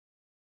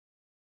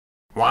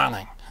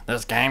Warning.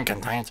 This game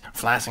contains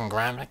flashing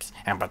graphics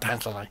and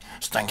potentially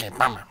stinky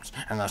bummers,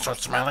 and they're so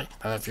smelly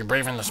that if you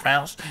breathe in the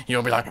smells,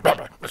 you'll be like,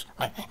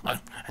 and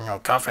you'll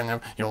cough and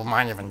you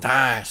might even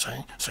die,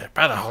 see? So you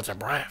better hold your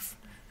breath.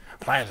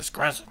 Play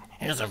discretion.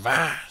 Here's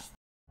advice.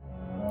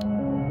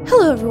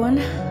 Hello everyone,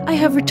 I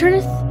have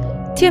returneth,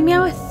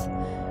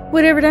 teamCOIL,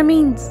 whatever that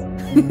means.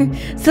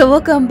 So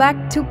welcome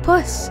back to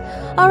PUSS.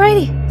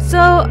 Alrighty, so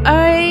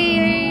I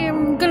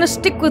am gonna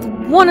stick with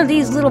one of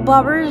these little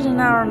bobbers,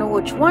 and I don't know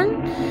which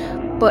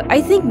one, but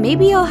I think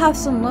maybe I'll have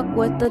some luck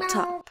with the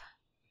top.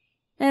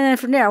 And then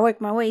from there I'll work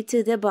my way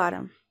to the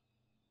bottom.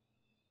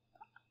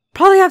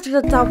 Probably after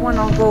the top one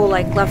I'll go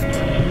like left,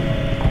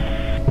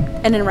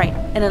 and then right,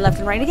 and then left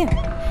and right again.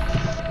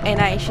 And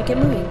I should get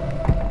moving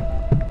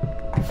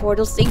before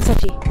those things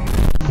touch you.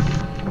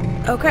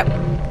 Oh crap.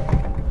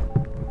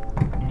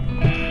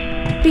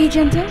 Be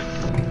gentle.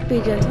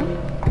 Be gentle.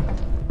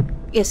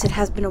 Yes, it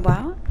has been a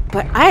while,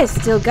 but I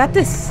still got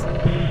this.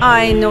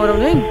 I know what I'm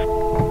doing.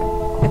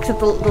 Except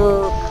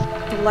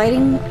the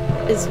lighting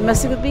is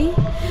messing with me.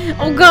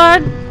 Oh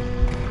god!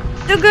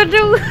 Oh god,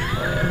 no!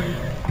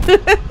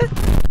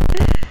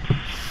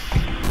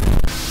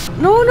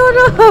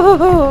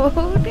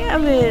 No!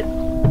 Damn it!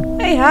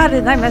 I had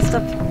it. I messed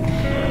up.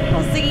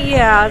 I'll see.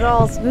 Yeah, it's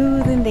all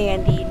smooth and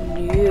dandy.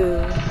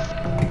 No.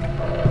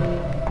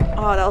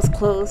 Oh, that was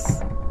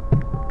close.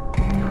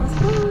 That was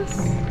close.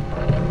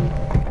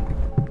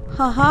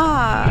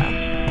 Haha.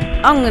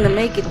 I'm gonna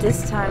make it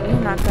this time.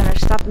 You're not gonna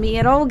stop me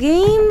at all,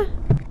 game.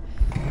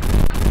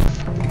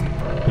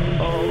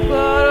 Oh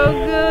god, oh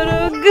god,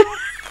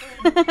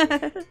 oh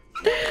god.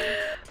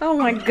 Oh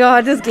my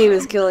god, this game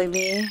is killing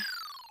me.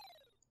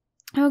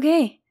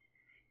 Okay.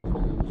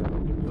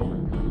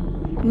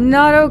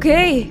 Not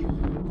okay.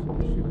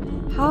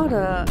 How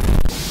to...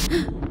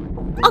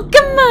 Oh,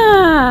 come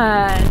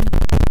on!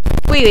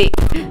 Wait.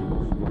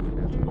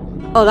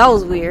 Oh, that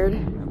was weird.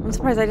 I'm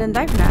surprised I didn't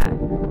die from that.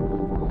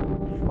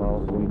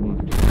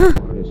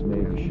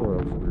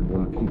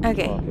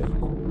 Okay.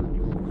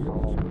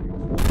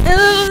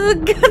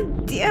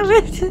 God damn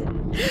it!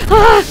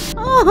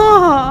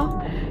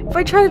 Oh, if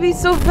I try to be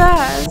so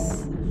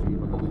fast.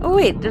 Oh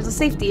wait, there's a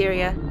safety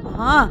area.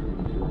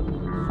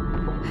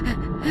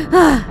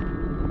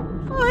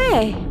 Oh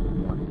hey.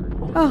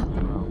 Oh,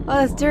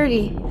 that's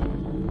dirty.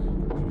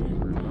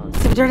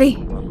 So dirty.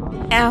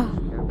 Ow.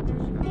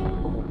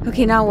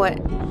 Okay, now what?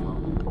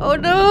 Oh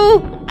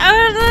no!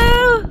 Oh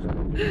no!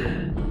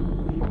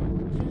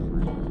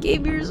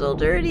 Game, you're so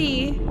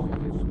dirty.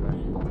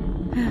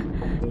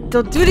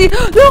 Don't do it.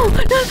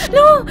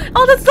 No!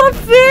 Oh, that's not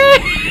fair!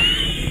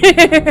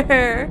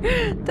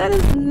 That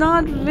is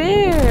not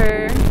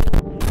fair.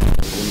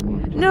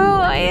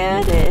 No, I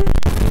had it.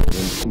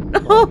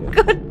 Oh,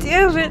 god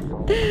damn it.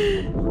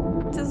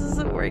 This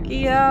isn't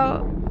working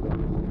out.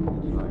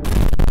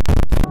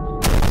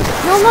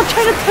 No, I'm not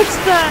trying to touch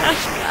that.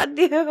 God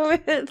damn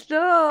it.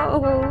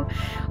 No.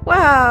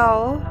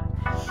 Wow.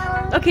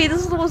 Okay,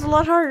 this was a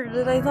lot harder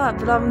than I thought,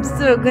 but I'm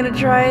still gonna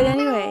try it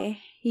anyway.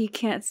 You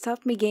can't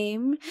stop me,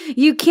 game.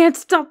 You can't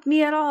stop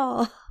me at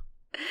all.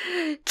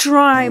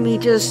 Try me,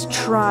 just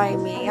try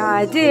me.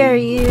 I dare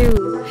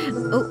you.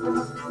 Oh.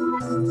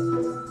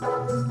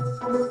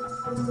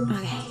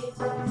 Okay.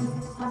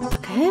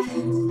 Good.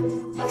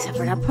 Except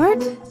for that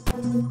part.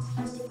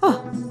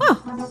 Oh,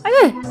 I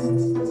did it.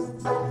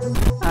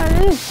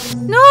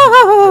 No!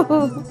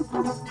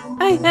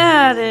 I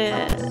had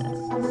it.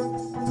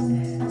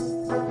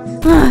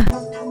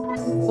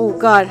 Oh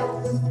god.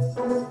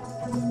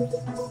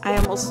 I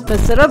almost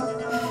messed it up.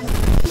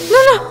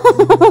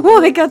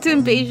 No! I got too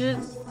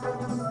impatient.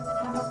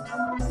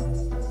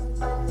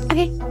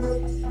 Okay.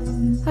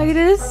 How you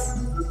do this?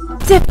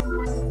 Zip!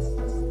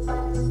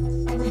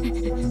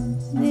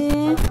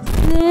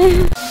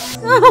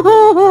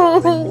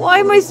 Oh, why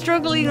am I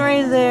struggling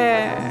right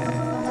there?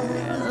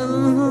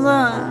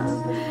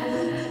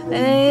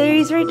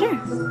 He's right there.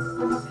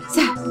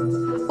 Zap!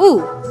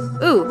 Ooh!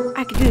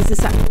 I can do this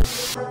time.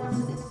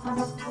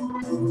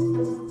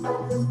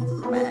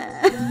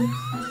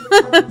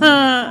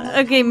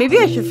 Okay, maybe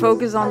I should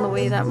focus on the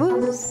way that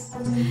moves,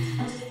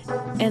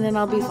 and then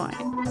I'll be fine.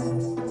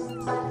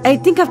 I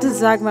think I have to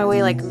zag my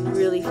way like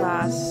really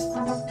fast.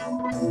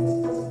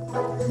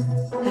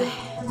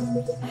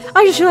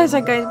 I just realized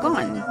that guy's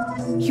gone.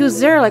 He was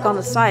there like on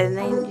the side, and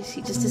then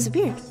he just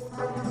disappeared.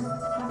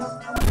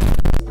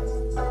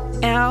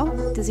 Ow,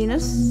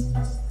 dizziness.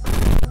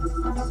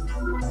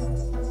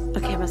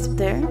 Okay, I messed up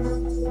there.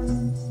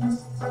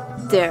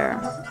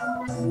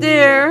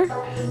 There.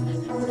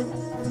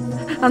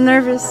 I'm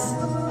nervous.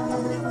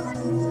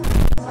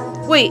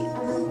 Wait.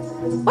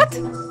 What?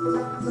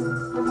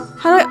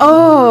 How do I...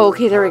 Oh,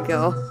 okay, there we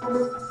go.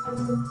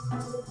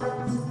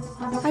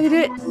 I can do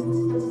it.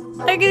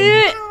 I did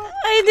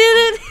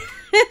it.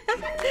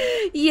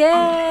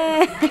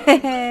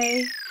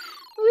 Yay.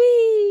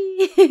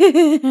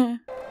 Whee.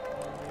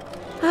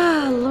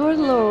 Ah,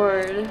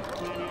 Lord.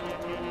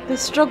 The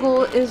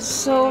struggle is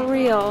so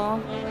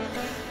real.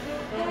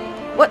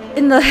 What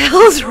in the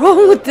hell is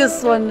wrong with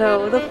this one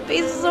though? The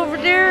face is over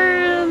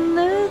there and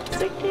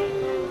that's like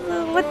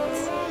what?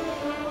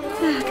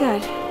 Oh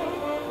god.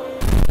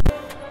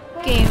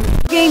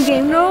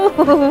 Game, no!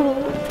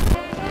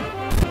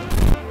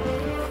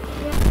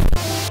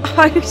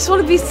 I just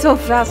want to be so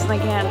fast and I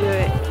can't do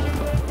it.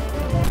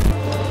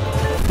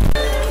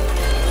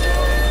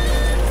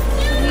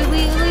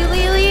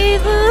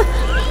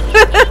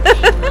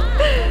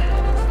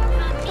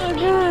 Oh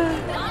god.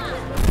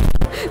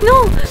 No!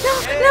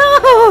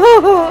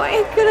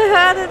 I could have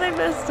had it, I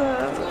messed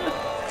up.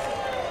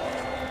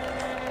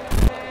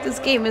 This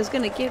game is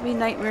gonna give me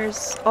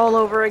nightmares all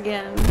over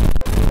again.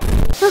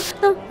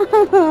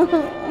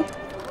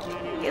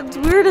 It's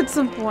weird at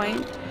some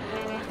point.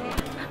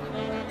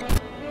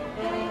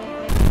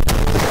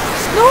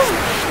 No!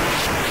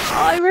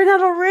 Oh, I ran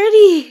out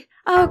already!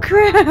 Oh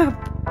crap!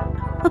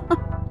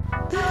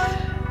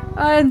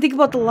 I didn't think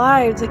about the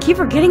lives. I keep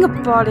forgetting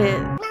about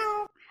it.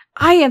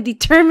 I am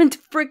determined to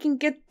freaking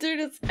get through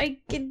this. I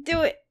can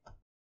do it.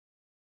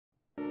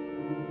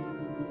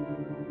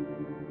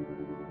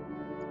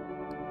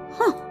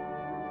 Huh.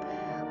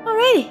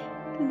 Alrighty.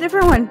 A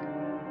different one.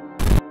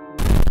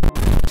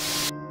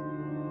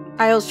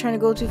 I was trying to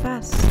go too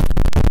fast.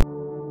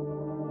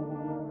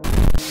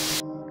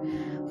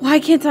 Why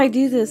can't I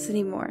do this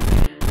anymore?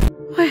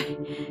 Why?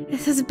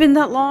 Has it been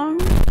that long?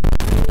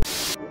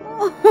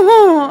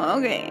 Oh,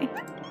 okay.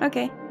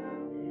 Okay.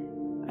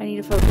 I need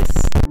to focus.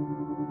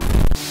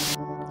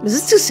 Is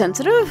this too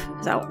sensitive?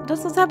 Is that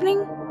what's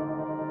happening?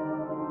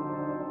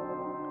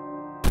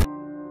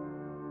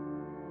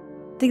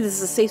 I think this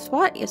is a safe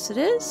spot. Yes, it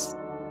is.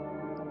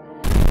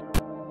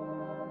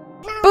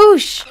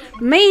 Boosh!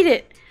 Made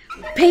it!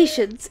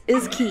 Patience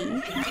is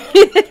key.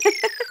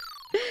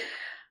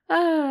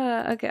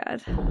 Oh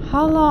god.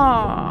 How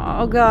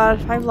long? Oh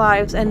god, 5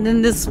 lives. And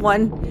then this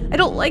one. I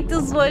don't like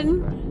this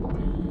one.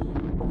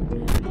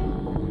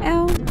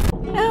 Ow.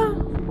 Ow.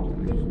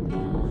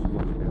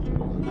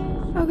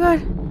 Oh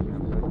god.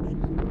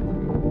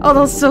 Oh, that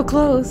was so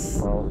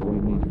close. All we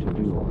need to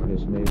do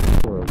is make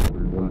sure.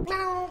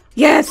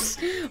 Yes!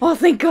 Oh,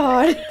 thank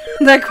god.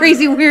 That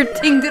crazy weird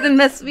thing didn't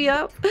mess me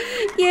up.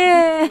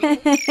 Yay!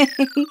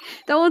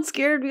 That one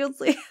scared me. I was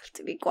like, I have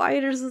to be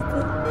quiet or something.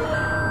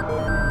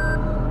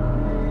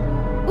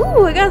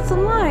 Ooh, I got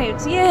some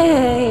lives.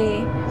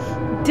 Yay!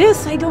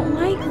 This I don't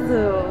like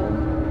though.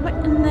 What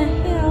in the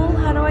hell?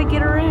 How do I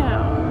get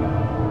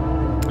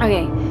around?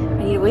 Okay,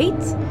 I need to wait.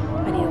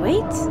 I need to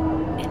wait.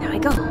 And now I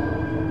go.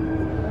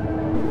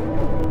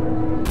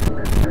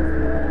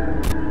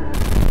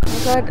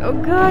 Oh god, oh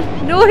god.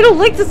 No, I don't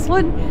like this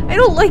one. I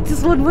don't like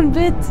this one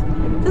bit.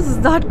 This is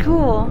not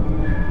cool.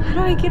 How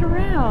do I get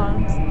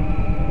around?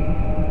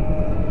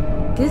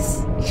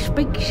 This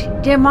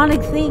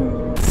demonic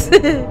things.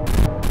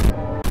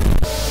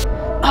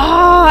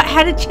 Oh, I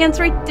had a chance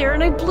right there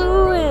and I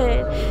blew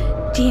it.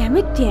 Damn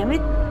it, damn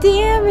it,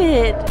 damn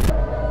it.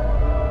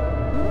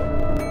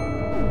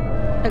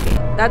 Okay,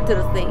 that did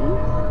a thing.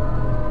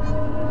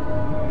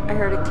 I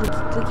heard a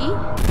clicky clicky.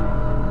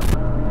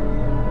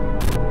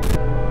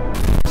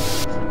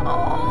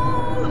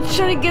 Oh, I'm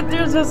trying to get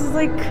there as fast as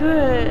I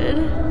could.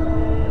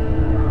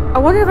 I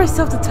wonder if I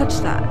still have to touch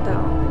that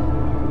though.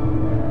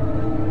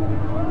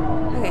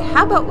 Okay,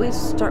 how about we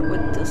start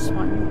with this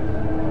one?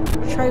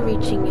 Try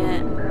reaching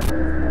it.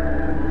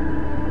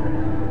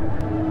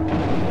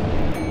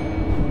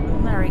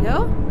 There we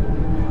go.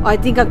 Oh, I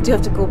think I do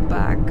have to go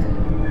back.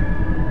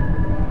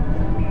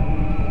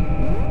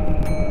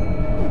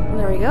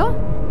 There we go.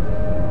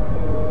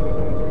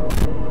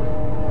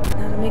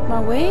 Now to make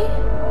my way.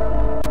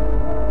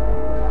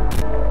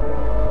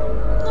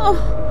 Oh.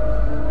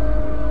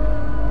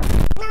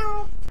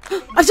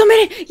 I still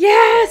made it!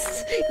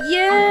 Yes!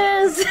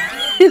 Yes!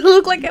 It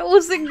looked like I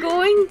wasn't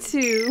going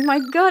to. My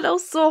god, that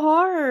was so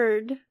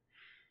hard.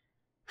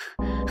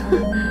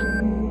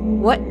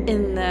 What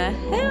in the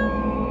hell?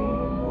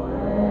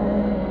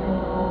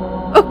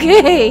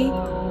 Okay!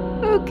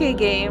 Okay,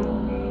 game.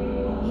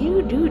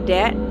 You do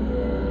that.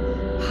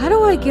 How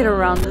do I get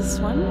around this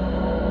one?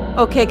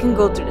 Okay, I can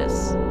go through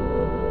this.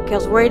 Okay, I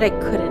was worried I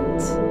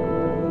couldn't.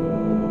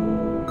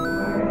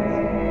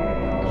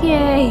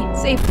 Yay!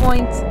 Save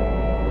point.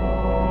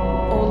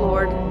 Oh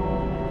lord.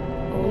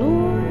 Oh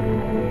lord.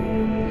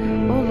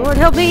 Oh lord,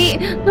 help me!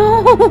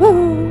 No!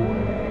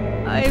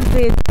 I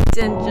paid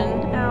attention.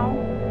 Ow.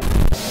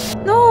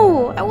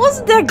 No! I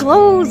wasn't that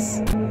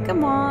close!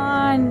 Come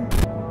on.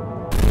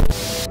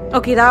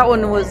 Okay, that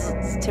one was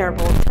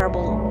terrible.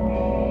 Terrible.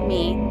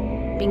 Me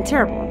being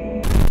terrible.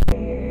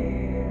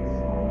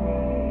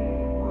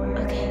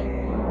 Okay.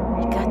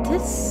 You got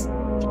this.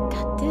 You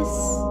got this.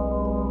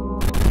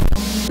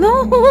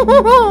 No!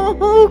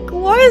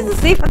 Why is the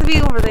safe have to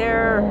be over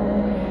there?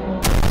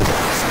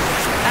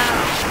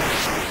 Ow.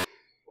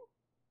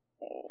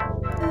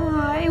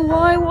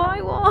 Why?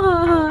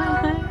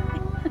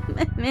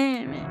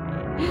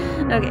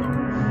 Okay.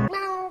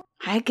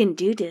 I can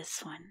do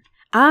this one.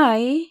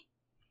 I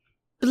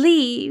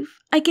believe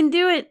I can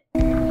do it.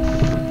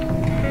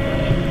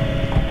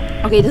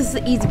 Okay, this is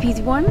the easy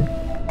peasy one.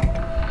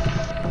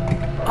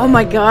 Oh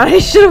my god, I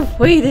should have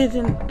waited,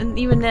 and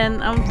even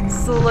then, I'm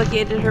so lucky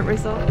I didn't hurt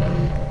myself.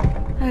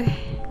 Okay.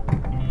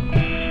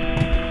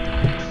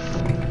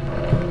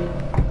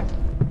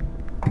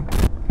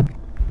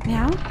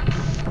 Now?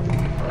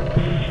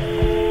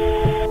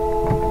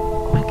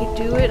 I could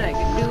do it, I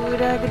could do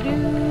it, I could do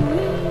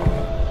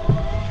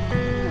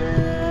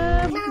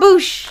it.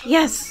 Boosh!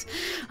 Yes!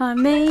 I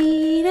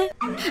made it!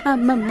 I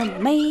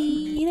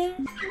made it!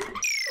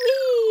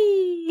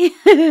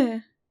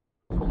 Whee!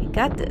 I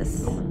got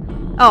this.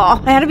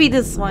 Oh, I had to be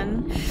this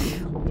one.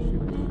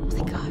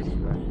 Thank God.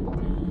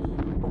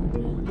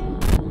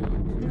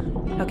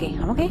 Okay,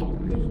 I'm okay.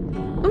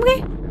 I'm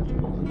okay.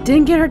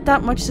 Didn't get hurt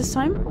that much this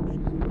time.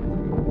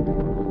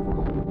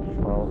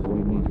 All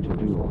we need to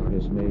do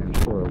is make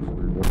sure.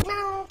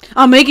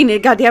 I'm making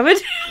it,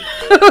 goddammit.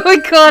 Oh my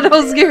god,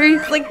 how scary.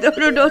 It's like, no,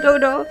 no, no, no,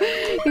 no.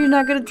 You're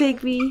not gonna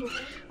take me.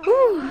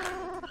 Woo.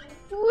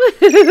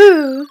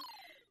 Woo.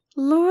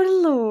 Lord,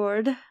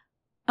 Lord.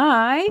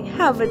 I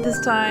have it this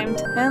time.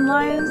 10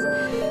 lives.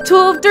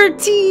 12,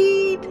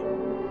 13.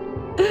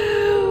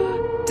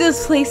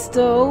 This place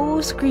though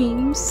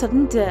screams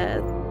sudden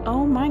death.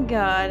 Oh my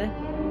god.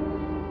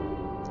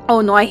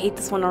 Oh no, I hate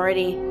this one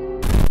already.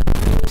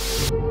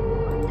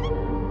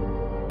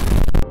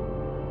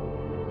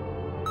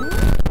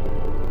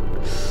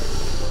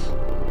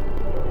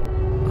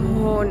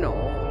 Oh no.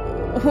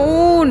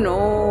 Oh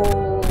no.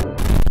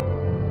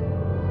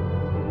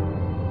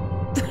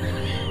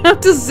 I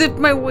have to zip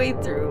my way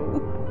through.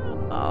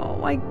 Oh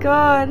my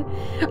god.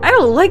 I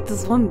don't like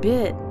this one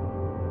bit.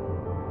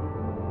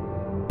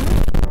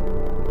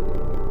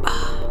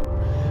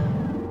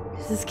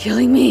 This is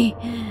killing me.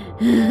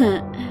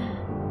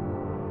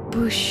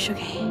 Boosh.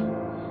 Okay.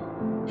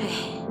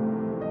 Okay.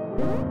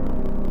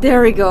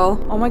 There we go.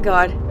 Oh my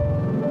god.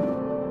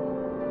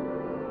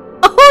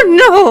 Oh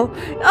no!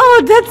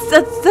 Oh,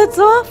 that's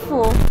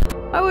awful.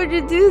 Why would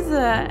you do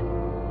that?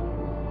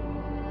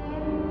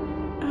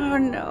 Oh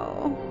no.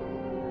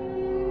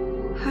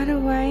 How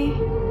do I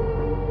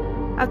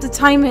have to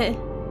time it?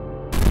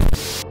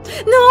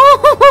 No!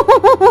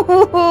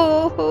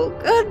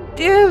 God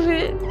damn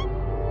it.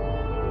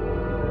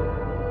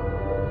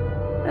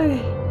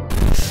 Okay.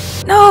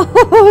 No!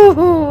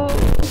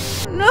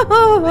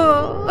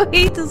 No! I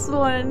hate this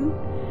one.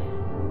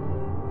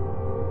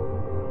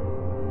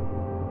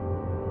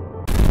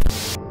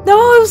 No,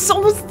 I was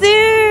almost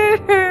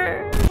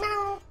there!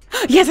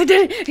 Yes, I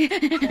did it!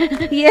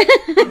 Yeah!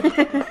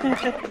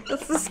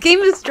 This game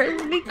is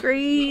driving me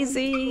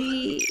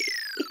crazy.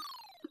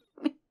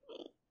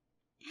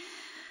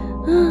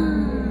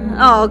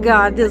 Oh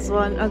god, this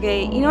one.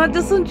 Okay, you know what?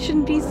 This one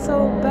shouldn't be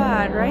so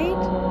bad, right?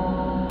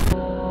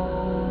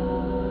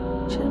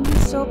 Shouldn't be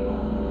so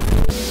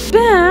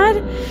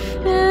bad.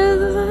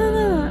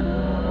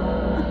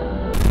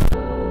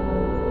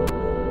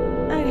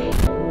 Okay.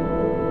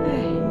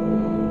 Okay.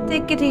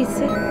 Take it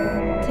easy.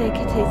 Take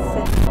it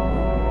easy.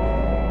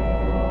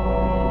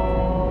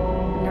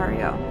 There we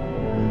go.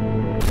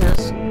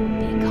 Just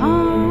be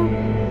calm,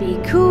 be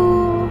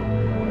cool,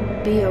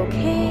 be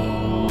okay.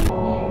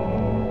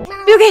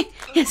 Be okay!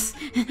 Yes!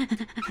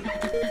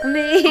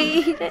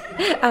 Made it!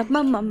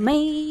 I'm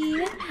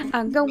made it!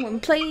 I'm going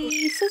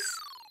places!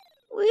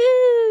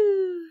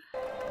 Woo!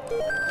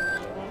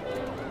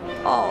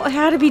 Oh, it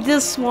had to be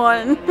this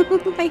one.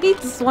 I hate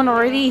this one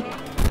already.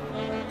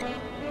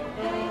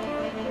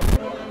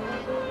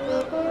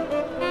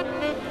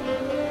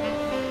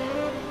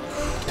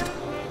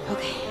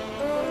 Okay.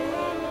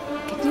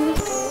 Can do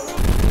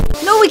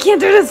this. No, we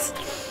can't do this!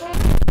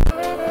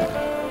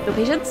 No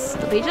patience,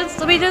 no patience,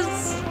 no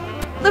patience!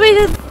 No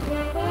patience!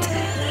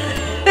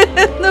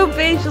 No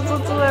patience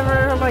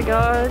whatsoever, oh my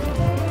god.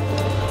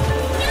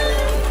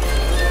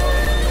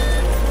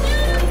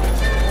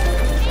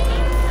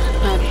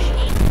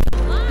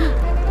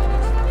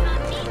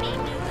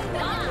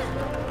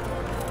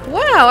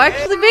 Wow, I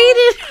actually made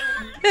it!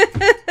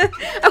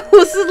 I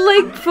wasn't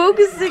like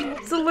focusing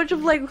so much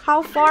of like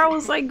how far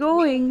was I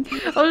going.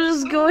 I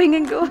was just going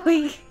and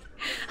going.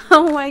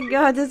 Oh my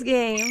god, this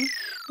game.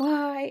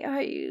 Why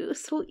are you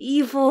so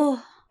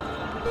evil?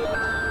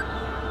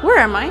 Where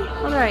am I?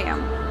 Oh, there I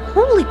am.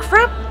 Holy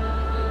crap!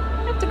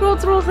 I have to go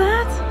through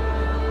that?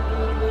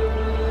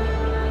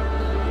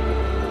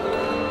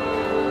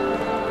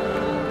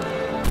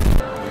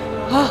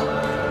 Oh!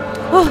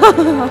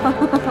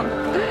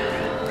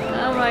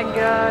 Oh my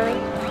god.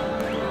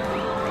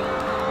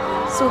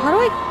 So how do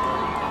I...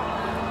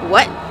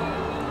 What?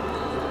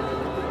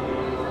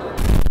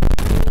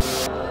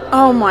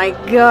 Oh my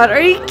god,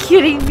 are you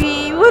kidding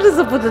me? What is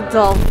up with the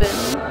dolphin?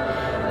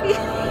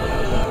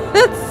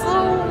 That's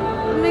so...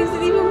 It makes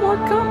it even more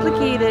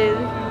complicated.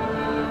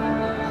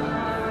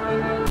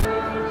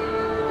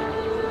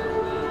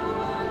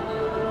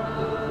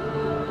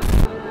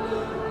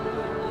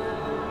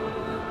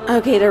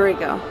 Okay, there we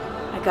go.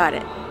 I got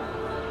it.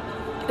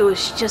 It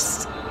was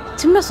just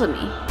to mess with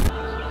me.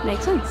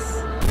 Makes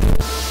sense.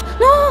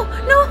 No!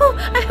 No!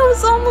 I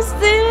was almost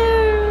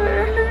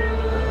there!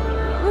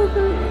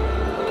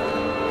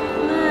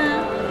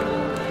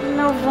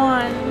 No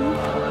fun.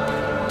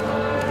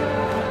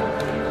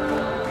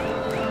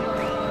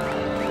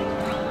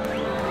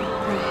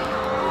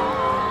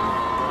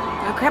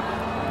 crap.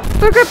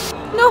 Oh crap.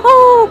 No!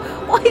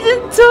 I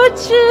didn't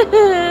touch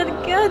it!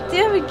 God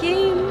damn it,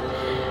 game.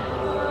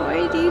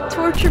 Why do you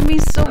torture me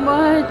so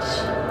much?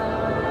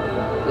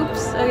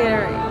 Oops. Okay,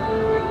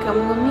 alright.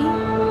 Come with me.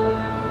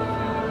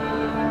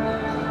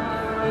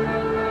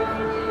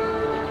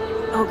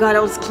 Oh god, I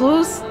was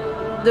close.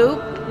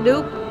 Nope,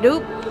 nope,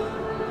 nope.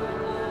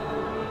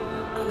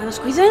 I'm gonna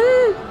squeeze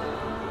in.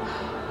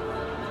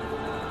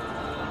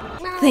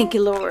 Thank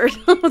you, Lord.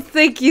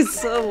 Thank you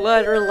so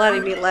much for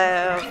letting me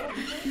laugh.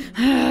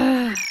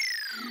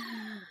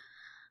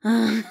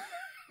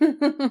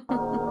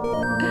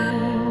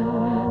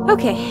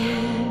 Okay.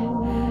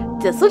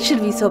 This one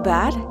shouldn't be so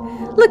bad.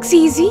 Looks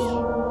easy,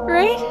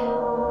 right?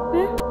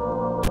 Huh?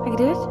 I can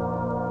do it?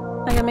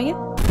 I can make it?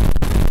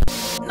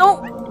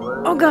 No!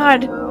 Oh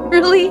god!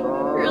 Really?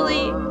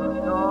 Really?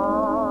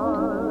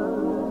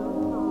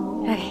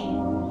 Okay.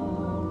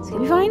 It's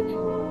gonna be fine.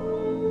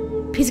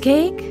 Piece of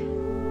cake.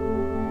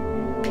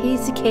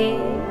 Piece of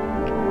cake.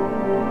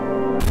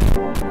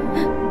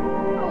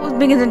 I was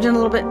paying attention a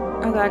little bit.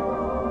 Oh god.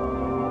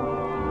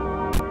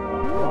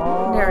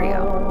 There we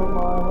go.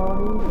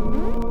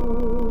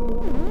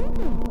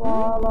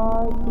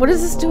 What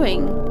is this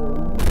doing?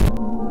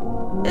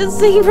 It's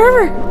taking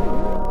forever.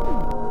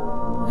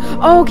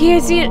 Oh, okay, I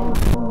see it.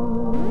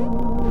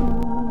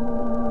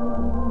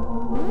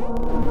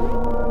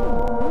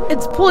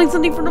 It's pulling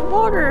something from the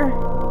water.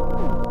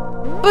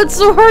 But it's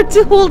so hard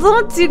to hold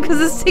on to because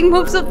this thing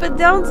moves up and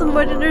down so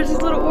much and there's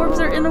these little orbs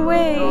that are in the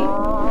way.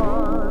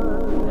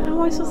 How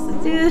am I supposed to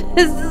do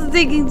this? This is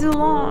taking too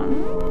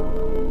long.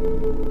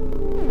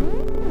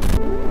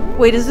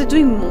 Wait, is it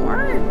doing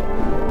more?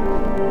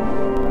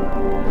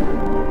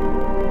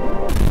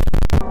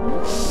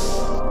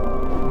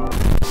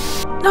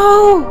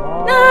 No!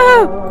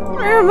 No!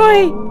 Where am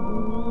I?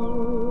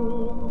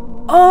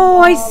 Oh,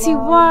 I see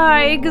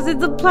why. Because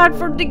it's a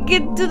platform to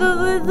get to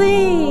the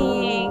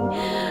thing.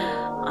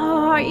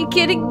 Oh, are you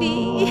kidding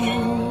me?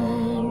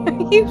 Are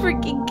you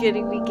freaking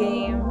kidding me,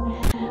 game?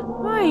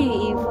 Why are you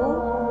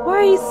evil? Why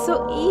are you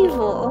so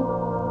evil?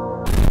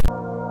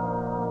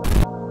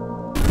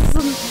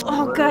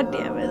 Oh, god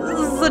damn it. This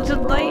is such a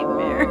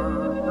nightmare.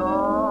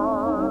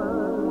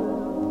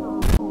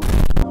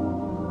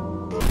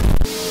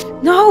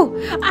 No!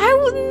 I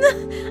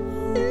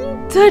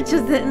didn't touch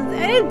it. I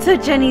didn't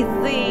touch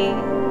anything.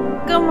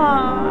 Come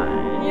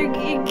on. You're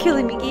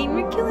killing me, game.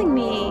 You're killing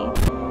me.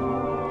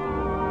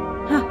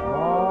 Huh.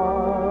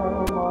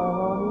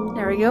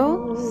 There we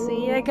go.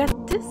 See, I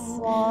got this.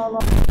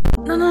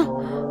 No, no.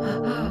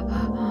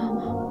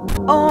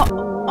 Oh.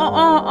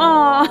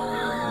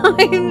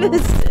 I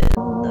missed it.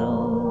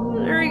 No.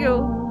 There we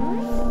go.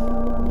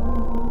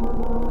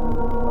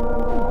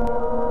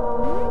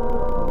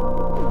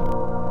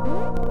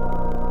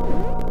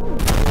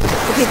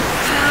 Okay.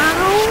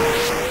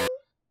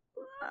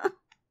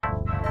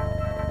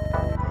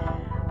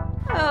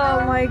 Oh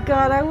my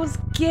god, I was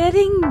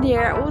getting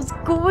there. I was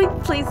going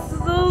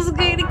places. I was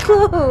getting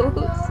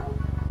close.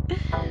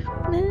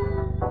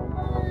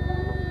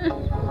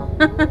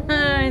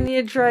 I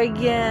need to try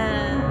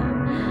again.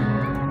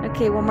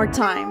 Okay, one more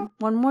time.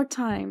 One more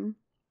time.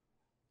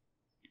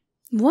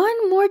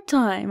 One more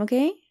time,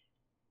 okay?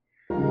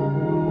 Ooh.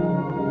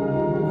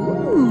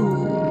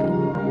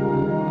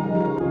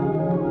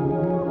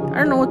 I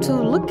don't know what to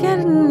look at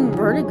and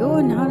where to go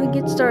and how to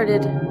get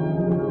started.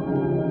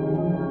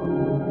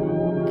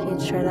 Okay,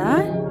 let's try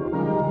that.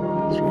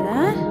 Let's try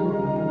that.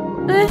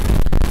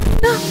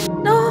 No!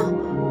 No!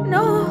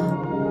 No!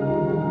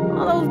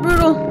 Oh, that was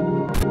brutal.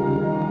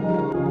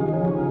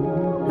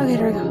 Okay,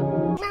 there we go.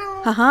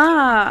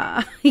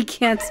 Haha! You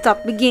can't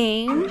stop the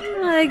game.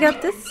 I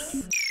got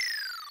this.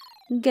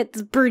 Get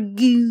this bird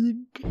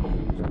good.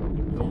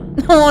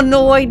 Oh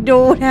no, I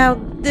don't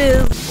have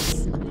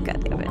this.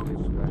 God damn it.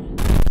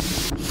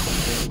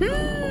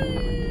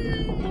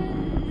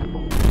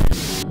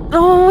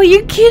 Oh,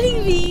 you're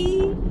kidding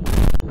me.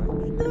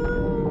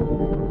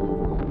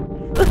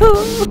 No.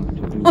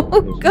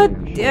 Oh,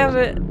 god damn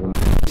it.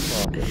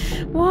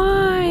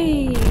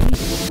 Why?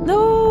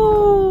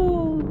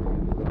 No.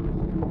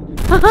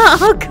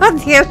 Oh, god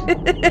damn it.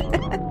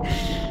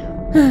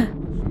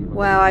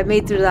 Wow, I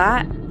made through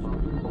that.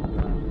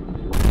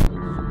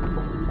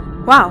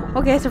 Wow,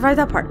 okay, I survived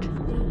that part.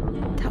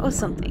 That was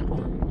something.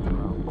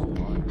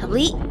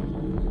 Helly.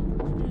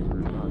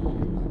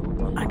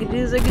 I can do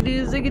this, I can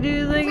do this, I can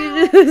do this, I can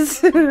do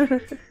this.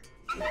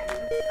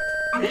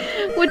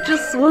 With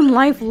just one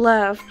life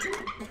left.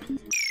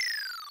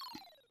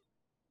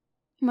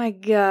 My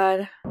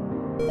god.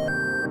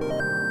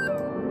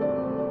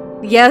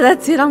 Yeah,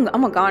 that's it. I'm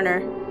a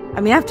goner. I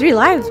mean, I have 3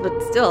 lives,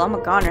 but still, I'm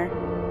a goner.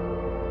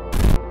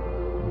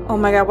 Oh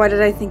my god, why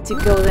did I think to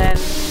go then?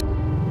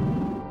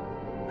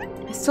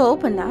 I still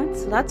open that,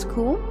 so that's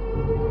cool.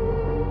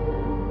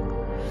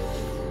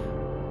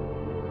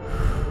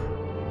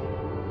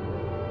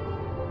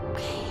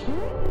 Okay.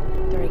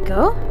 There we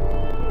go.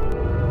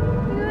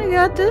 I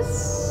got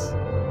this.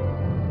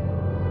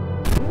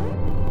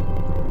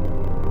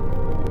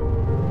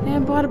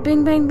 And bought a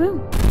bing bang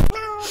boom.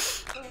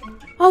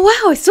 Oh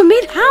wow, I still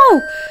made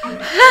how?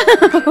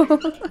 How?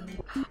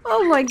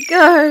 Oh my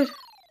god.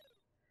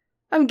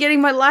 I'm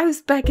getting my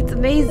lives back. It's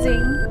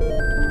amazing.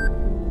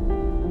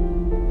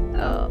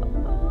 Oh.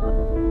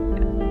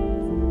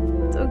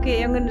 It's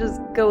okay, I'm gonna just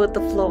go with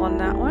the flow on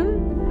that one.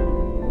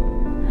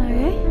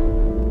 Okay.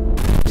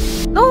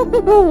 No!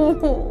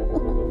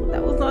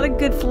 That was not a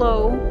good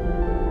flow.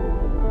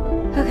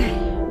 Okay.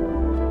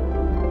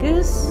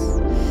 This.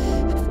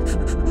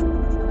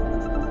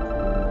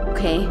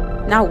 Okay,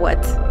 now what?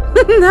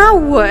 Now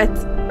what?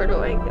 Where do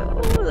I go?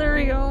 There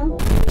we go.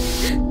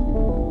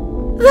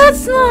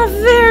 That's not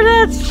fair,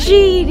 that's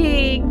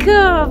cheating!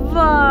 Come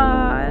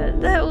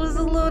on! That was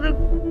a load of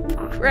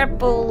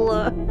crapple.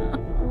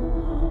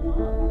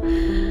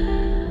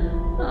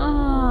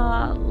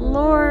 Ah,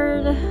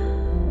 Lord.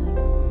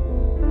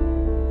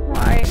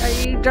 Why are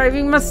you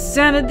driving my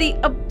sanity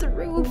up the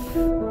roof?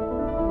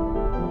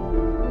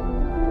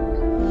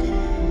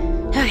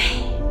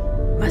 Okay.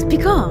 Must be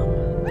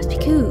calm. Must be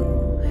cool.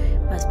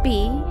 Must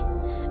be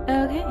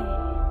okay.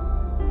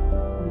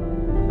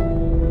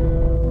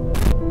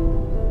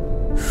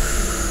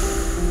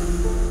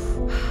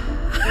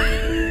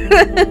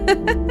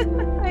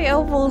 I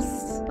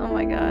almost. Oh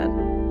my god.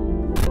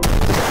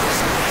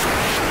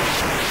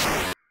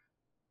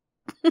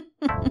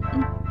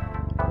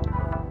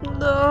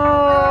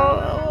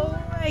 No.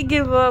 I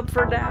give up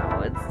for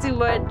now. It's too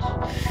much.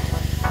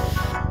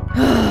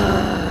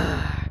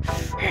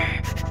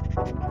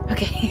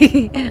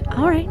 Okay.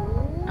 Alright.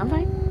 I'm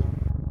fine.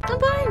 I'm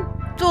fine.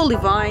 Totally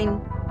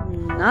fine.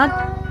 Not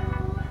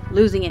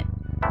losing it.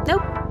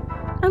 Nope.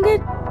 I'm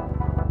good.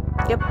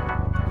 Yep.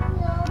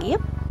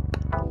 Yep.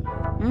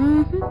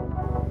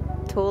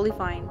 Totally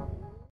fine.